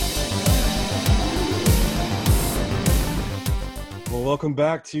welcome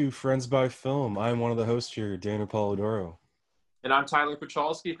back to Friends by Film. I'm one of the hosts here, Daniel Polidoro. And I'm Tyler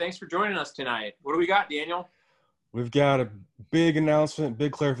Pachalski. Thanks for joining us tonight. What do we got, Daniel? We've got a big announcement,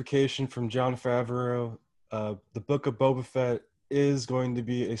 big clarification from Jon Favreau. The Book of Boba Fett is going to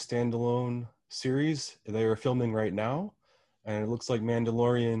be a standalone series. They are filming right now, and it looks like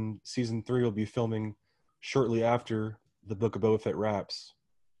Mandalorian Season 3 will be filming shortly after the Book of Boba Fett wraps.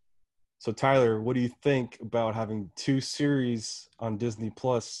 So, Tyler, what do you think about having two series on Disney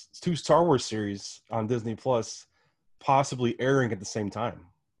Plus, two Star Wars series on Disney Plus, possibly airing at the same time?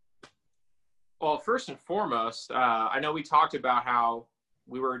 Well, first and foremost, I know we talked about how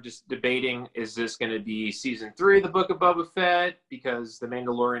we were just debating, is this going to be Season 3 of the Book of Boba Fett? Because The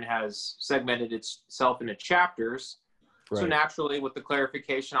Mandalorian has segmented itself into chapters. Right. So naturally, with the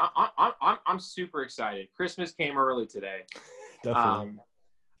clarification, I'm super excited. Christmas came early today. Definitely.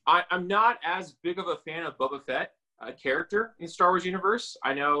 I'm not as big of a fan of Boba Fett, a character in the Star Wars universe.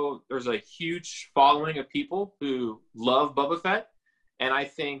 I know there's a huge following of people who love Boba Fett, and I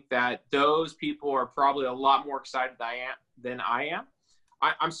think that those people are probably a lot more excited than I am.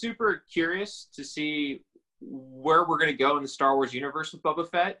 I'm super curious to see where we're going to go in the Star Wars universe with Boba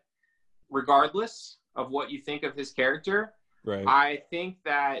Fett, regardless of what you think of his character. Right. I think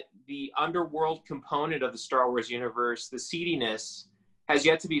that the underworld component of the Star Wars universe, the seediness, has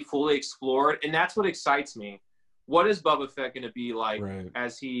yet to be fully explored, and that's what excites me. What is Boba Fett going to be like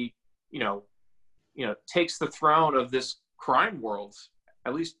as he, takes the throne of this crime world?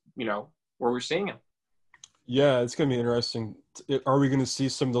 At least, where we're seeing him. Yeah, it's going to be interesting. Are we going to see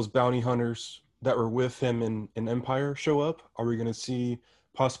some of those bounty hunters that were with him in Empire show up? Are we going to see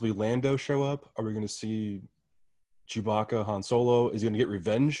possibly Lando show up? Are we going to see Chewbacca, Han Solo? Is he going to get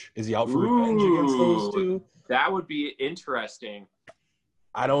revenge? Is he out for revenge against those two? That would be interesting.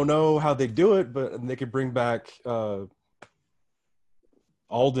 I don't know how they do it, but they could bring back Alden,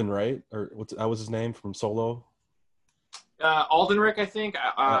 right? Or that was his name from Solo? Aldenric, I think.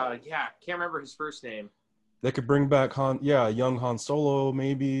 Can't remember his first name. They could bring back young Han Solo,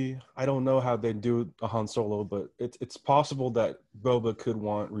 maybe. I don't know how they do a Han Solo, but it's possible that Boba could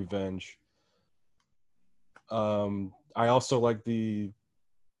want revenge. I also like the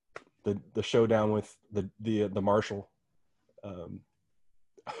showdown with the Marshal.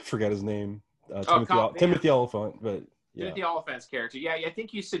 I forget his name. Timothy Oliphant, but yeah. Timothy Oliphant's character. Yeah, I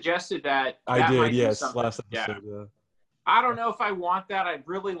think you suggested that. I did, yes, last episode. Yeah. I don't know if I want that. I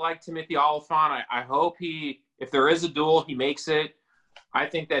really like Timothy Oliphant. I hope if there is a duel, he makes it. I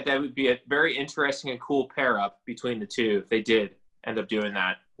think that would be a very interesting and cool pair up between the two if they did end up doing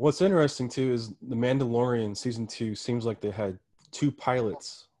that. What's interesting too is The Mandalorian Season 2 seems like they had two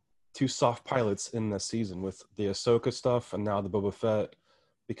soft pilots in the season with the Ahsoka stuff and now the Boba Fett,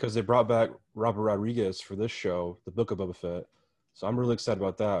 because they brought back Robert Rodriguez for this show, The Book of Boba Fett. So I'm really excited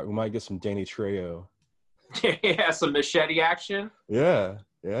about that. We might get some Danny Trejo. Yeah, some machete action. Yeah.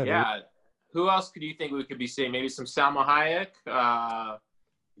 Who else could you think we could be seeing? Maybe some Salma Hayek.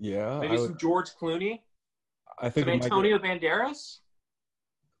 Maybe some George Clooney. I think some Antonio Banderas.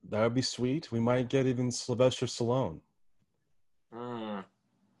 That would be sweet. We might get even Sylvester Stallone.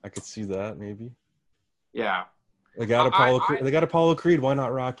 I could see that maybe. Yeah. They got Apollo Creed. Why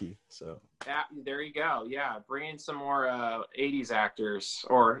not Rocky? So. Yeah, there you go. Yeah, bring in some more 80s actors,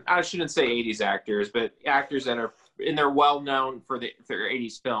 or I shouldn't say 80s actors, but actors that are well-known for their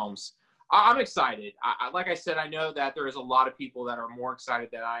 80s films. I'm excited. Like I said, I know that there is a lot of people that are more excited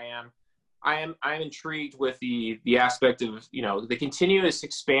than I am. I'm intrigued with the aspect of, the continuous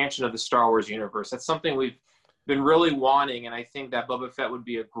expansion of the Star Wars universe. That's something we've been really wanting, and I think that Boba Fett would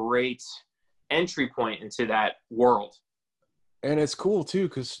be a great entry point into that world. And it's cool too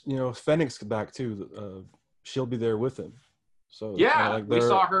because Fennec's back too. She'll be there with him. So yeah, we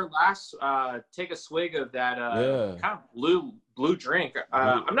saw her last take a swig of that kind of blue drink.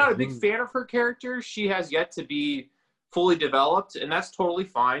 I'm not a big fan of her character. She has yet to be fully developed, and that's totally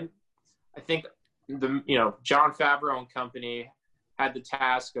fine. I think Jon Favreau and company had the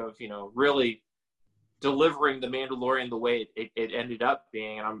task of really delivering The Mandalorian the way it ended up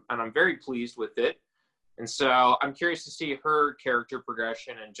being, and I'm very pleased with it. And so I'm curious to see her character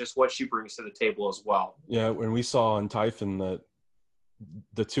progression and just what she brings to the table as well. Yeah, when we saw on Typhon that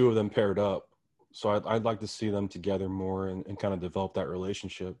the two of them paired up, so I'd like to see them together more and kind of develop that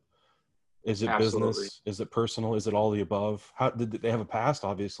relationship. Is it business? Is it personal? Is it all the above? How did they have a past?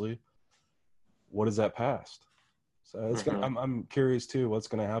 Obviously, what is that past? So it's I'm curious too. What's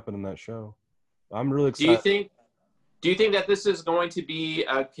going to happen in that show? I'm really excited. Do you think that this is going to be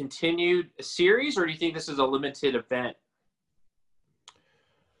a continued series, or do you think this is a limited event?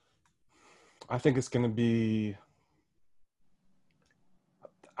 I think it's going to be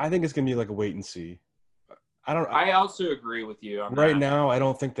I think it's gonna be like a wait and see. I also agree with you on right that. now. I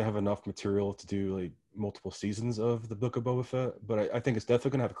don't think they have enough material to do like multiple seasons of the Book of Boba Fett, but I think it's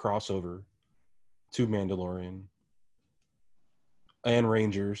definitely gonna have a crossover to Mandalorian and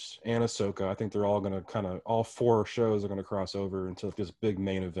Rangers and Ahsoka. I think they're all gonna all 4 shows are gonna cross over into this big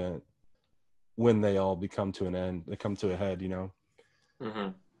main event when they all become to an end. They come to a head, you know. Mm-hmm.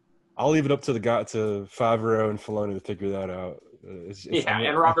 I'll leave it up to to Favreau and Filoni to figure that out.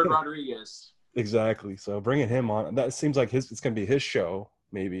 And Robert Rodriguez. Exactly. So bringing him on, that seems like it's going to be his show,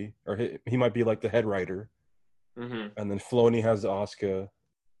 maybe, or he might be like the head writer. Mm-hmm. And then Filoni has the Oscar,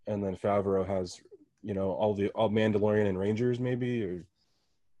 and then Favreau has, all Mandalorian and Rangers, maybe. Or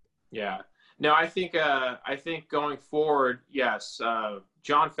yeah. No, I think going forward, yes,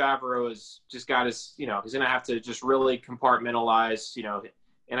 Jon Favreau has just got his, he's going to have to just really compartmentalize,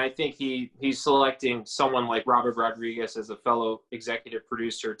 and I think he's selecting someone like Robert Rodriguez as a fellow executive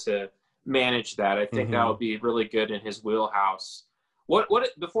producer to manage that. I think that would be really good in his wheelhouse. What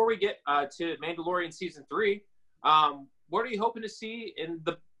before we get to Mandalorian season 3, what are you hoping to see in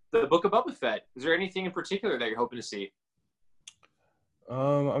the Book of Boba Fett? Is there anything in particular that you're hoping to see?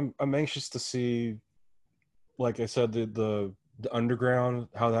 I'm anxious to see, like I said, the underground,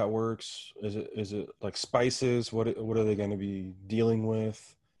 how that works. Is it like spices? What are they going to be dealing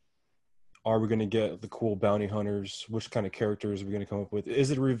with? Are we going to get the cool bounty hunters? Which kind of characters are we going to come up with?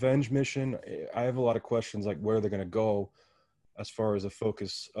 Is it a revenge mission? I have a lot of questions, like where they're going to go as far as the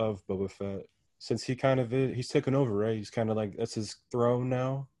focus of Boba Fett, since he's taken over, right? He's kind of like, that's his throne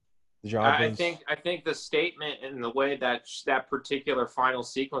now. I think the statement and the way that particular final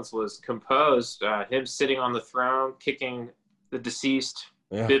sequence was composed, him sitting on the throne, kicking the deceased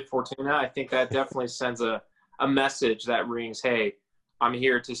Bib Fortuna, I think that definitely sends a message that rings, hey, I'm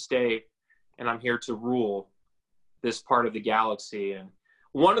here to stay and I'm here to rule this part of the galaxy. And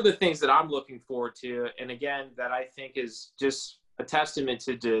one of the things that I'm looking forward to, and again, that I think is just a testament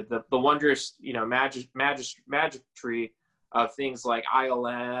to the wondrous, magicry of things like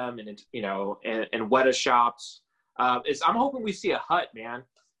ILM and Weta shops, is I'm hoping we see a hut, man.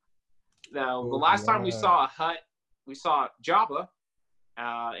 Now, the last time we saw a hut, we saw Jabba,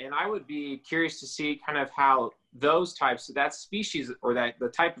 and I would be curious to see kind of how those types of that species or that the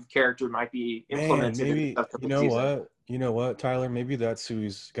type of character might be implemented. Man, maybe you know what, Tyler? Maybe that's who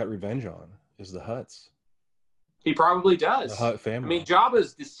he's got revenge on, is the Hutts. He probably does. The Hutt family. I mean,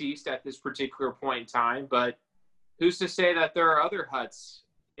 Jabba's deceased at this particular point in time, but who's to say that there are other Hutts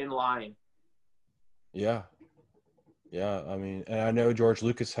in line? Yeah. I mean, and I know George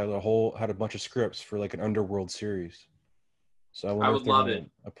Lucas had a bunch of scripts for like an Underworld series. So I would love it.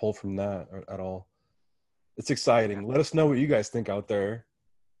 I pull from that at all. It's exciting. Let us know what you guys think out there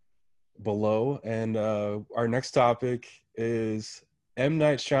below. And our next topic is M.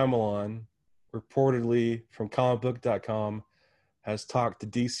 Night Shyamalan, reportedly from comicbook.com, has talked to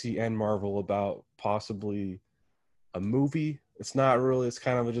DC and Marvel about possibly a movie. It's not really, it's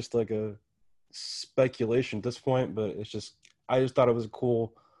kind of just like a speculation at this point, but I just thought it was a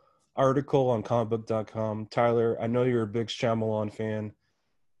cool article on comicbook.com. Tyler, I know you're a big Shyamalan fan.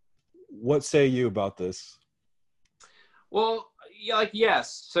 What say you about this? Well,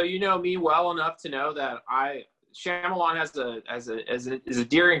 yes. So you know me well enough to know that Shyamalan is a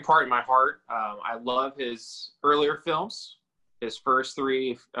dearing part in my heart. I love his earlier films, his first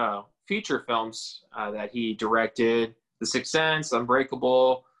 3 feature films that he directed: The Sixth Sense,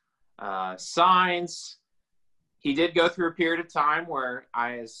 Unbreakable, Signs. He did go through a period of time where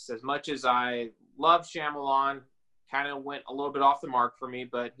as much as I love Shyamalan, kind of went a little bit off the mark for me,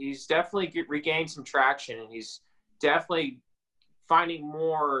 but he's definitely regained some traction, and he's definitely finding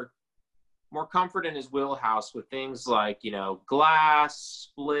more comfort in his wheelhouse with things like, Glass,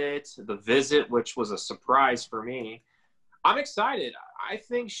 Split, The Visit, which was a surprise for me. I'm excited. I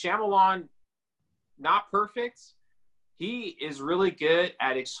think Shyamalan, not perfect, he is really good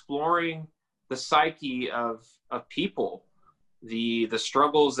at exploring the psyche of people, the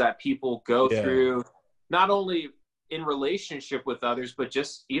struggles that people go through, not only in relationship with others, but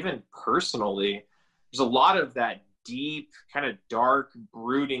just even personally. There's a lot of that deep, kind of dark,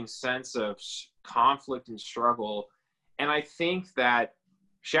 brooding sense of conflict and struggle. And I think that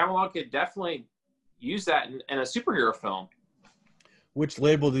Shyamalan could definitely use that in a superhero film. Which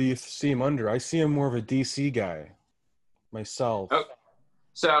label do you see him under? I see him more of a DC guy myself. Okay.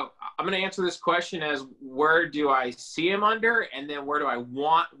 So I'm going to answer this question as, where do I see him under, and then where do I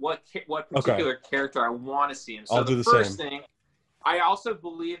want what particular character I want to see him. So I'll do the first same thing, I also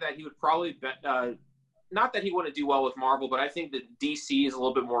believe that he would probably not that he wouldn't do well with Marvel, but I think that DC is a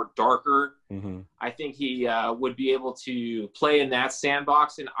little bit more darker. Mm-hmm. I think he would be able to play in that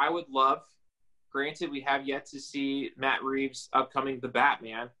sandbox, and I would love. Granted, we have yet to see Matt Reeves' upcoming The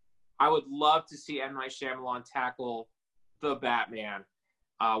Batman. I would love to see M. Night Shyamalan tackle The Batman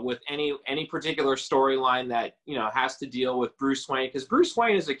with any particular storyline that has to deal with Bruce Wayne, because Bruce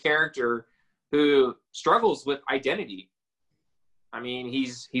Wayne is a character who struggles with identity. I mean,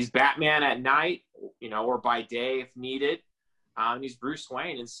 he's Batman at night, or by day if needed. He's Bruce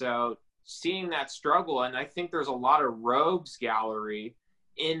Wayne, and so seeing that struggle, and I think there's a lot of rogues gallery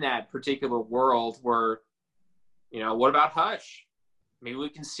in that particular world where, what about Hush? Maybe we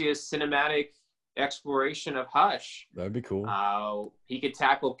can see a cinematic exploration of Hush. That'd be cool. He could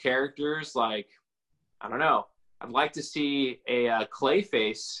tackle characters like, I don't know. I'd like to see a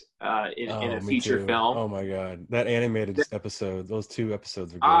Clayface in a feature film. Oh my God, that animated episode! Those 2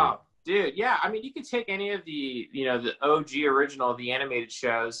 episodes are great. Dude, yeah. I mean, you could take any of the the OG original, the animated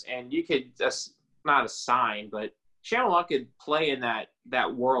shows, and you could just not assign, but Shyamalan could play in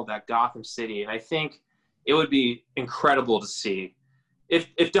that world, that Gotham City, and I think it would be incredible to see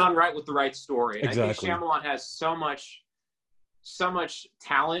if done right with the right story. Exactly. I think Shyamalan has so much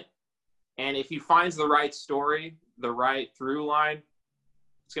talent, and if he finds the right story, the right through line,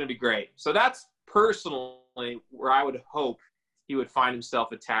 it's going to be great. So that's personally where I would hope he would find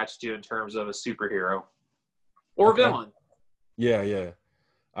himself attached to in terms of a superhero or villain. Yeah.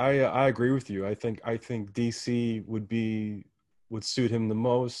 I agree with you. I think DC would suit him the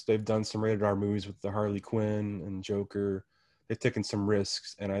most. They've done some rated R movies with the Harley Quinn and Joker. They've taken some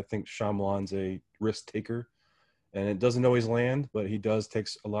risks, and I think Shyamalan's a risk taker. And it doesn't always land, but he does take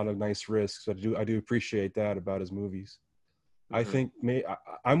a lot of nice risks. I do appreciate that about his movies. Mm-hmm. I think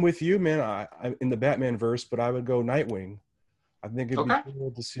I'm with you, man. I'm in the Batman verse, but I would go Nightwing. I think it'd be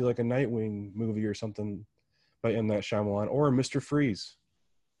cool to see like a Nightwing movie or something by M. Night Shyamalan, or Mr. Freeze.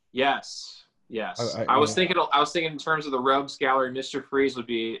 Yes. I was thinking in terms of the Rogues Gallery. Mr. Freeze would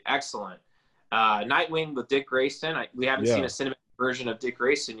be excellent. Nightwing with Dick Grayson. We haven't seen a cinematic version of Dick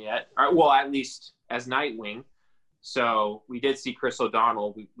Grayson yet. Well, at least as Nightwing. So we did see Chris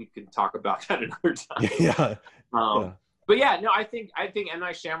O'Donnell. We can talk about that another time. Yeah. But yeah, no, I think M.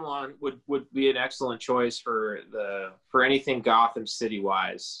 Night Shyamalan would be an excellent choice for anything Gotham City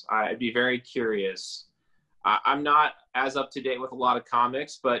wise. I'd be very curious. I'm not as up to date with a lot of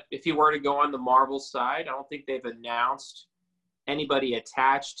comics, but if you were to go on the Marvel side, I don't think they've announced anybody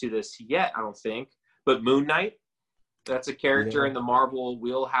attached to this yet, I don't think. But Moon Knight, that's a character in the Marvel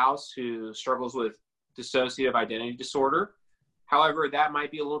wheelhouse who struggles with dissociative identity disorder. However, that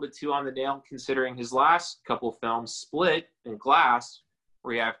might be a little bit too on the nail considering his last couple films, Split and Glass,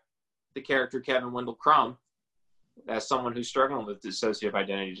 where you have the character Kevin Wendell Crumb as someone who's struggling with dissociative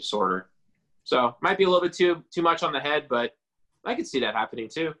identity disorder. So might be a little bit too much on the head, but I could see that happening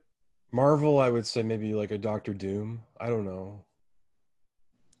too. Marvel, I would say maybe like a Doctor Doom. I don't know.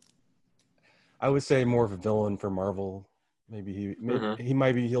 I would say more of a villain for Marvel. Maybe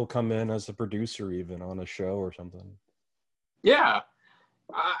he'll come in as a producer even on a show or something. Yeah.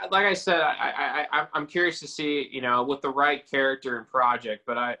 Like I said, I'm curious to see, with the right character and project,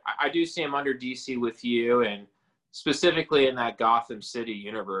 but I do see him under DC with you, and specifically in that Gotham City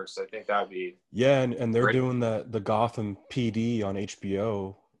universe. I think that would be and they're great. doing the Gotham PD on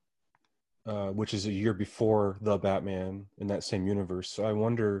HBO, which is a year before the Batman in that same universe. So I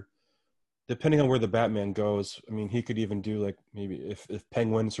wonder, depending on where the Batman goes, I mean, he could even do like maybe if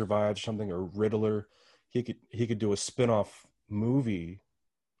Penguin survives or something, or Riddler, he could do a spin-off movie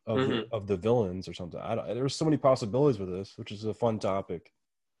of the villains or something. There's so many possibilities with this, which is a fun topic.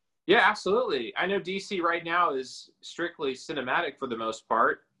 Yeah, absolutely. I know DC right now is strictly cinematic for the most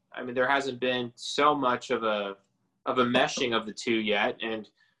part. I mean, there hasn't been so much of a meshing of the two yet, and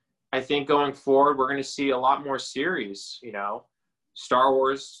I think going forward we're going to see a lot more series. Star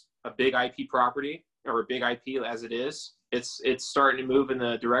Wars, a big IP property, or a big IP as it is, it's starting to move in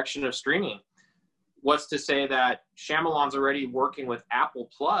the direction of streaming. What's to say that Shyamalan's already working with Apple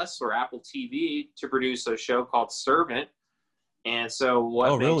Plus or Apple TV to produce a show called Servant? And so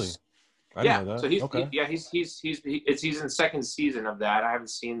really? I didn't know that. So he's in the second season of that. I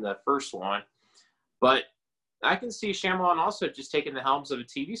haven't seen the first one, but I can see Shyamalan also just taking the helms of a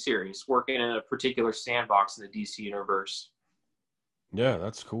TV series, working in a particular sandbox in the DC universe. Yeah,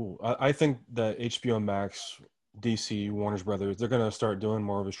 that's cool. I think that HBO Max, DC, Warner Brothers, they're going to start doing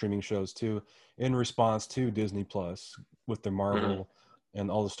more of the streaming shows too, in response to Disney Plus with the Marvel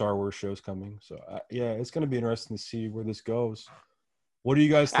and all the Star Wars shows coming. So it's going to be interesting to see where this goes. What do you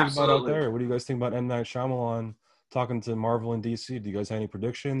guys think about out there? What do you guys think about M. Night Shyamalan talking to Marvel and DC? Do you guys have any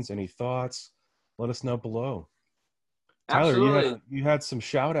predictions, any thoughts? let us know below. Absolutely. Tyler, you had some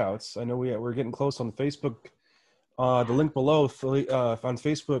shout outs. I know we're getting close on Facebook. The link below on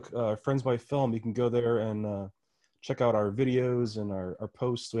Facebook, Friends by Film. You can go there and check out our videos and our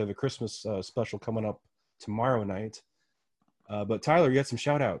posts. We have a Christmas special coming up tomorrow night. But Tyler, you had some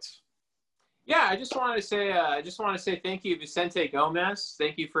shout outs. Yeah, I just want to say thank you, Vicente Gomez.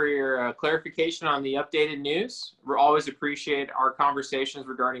 Thank you for your clarification on the updated news. We always appreciate our conversations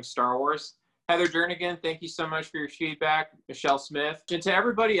regarding Star Wars. Heather Jernigan, thank you so much for your feedback. Michelle Smith, and to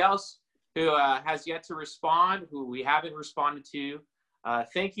everybody else who has yet to respond, who we haven't responded to,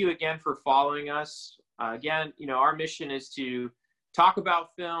 thank you again for following us. Again, our mission is to talk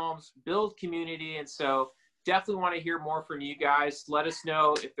about films, build community, and so definitely want to hear more from you guys. Let us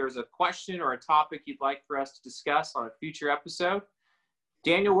know if there's a question or a topic you'd like for us to discuss on a future episode.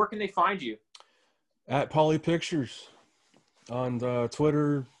 Daniel, where can they find you? At Poly Pictures on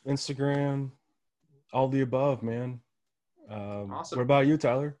Twitter, Instagram, all the above, man. Awesome. What about you,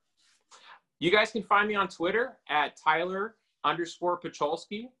 Tyler? You guys can find me on Twitter at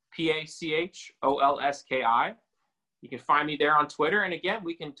Tyler_Pacholski, Pacholski. You can find me there on Twitter. And again,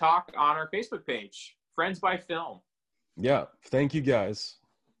 we can talk on our Facebook page, Friends by Film. Yeah. Thank you, guys.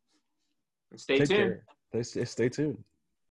 And stay tuned. Stay tuned.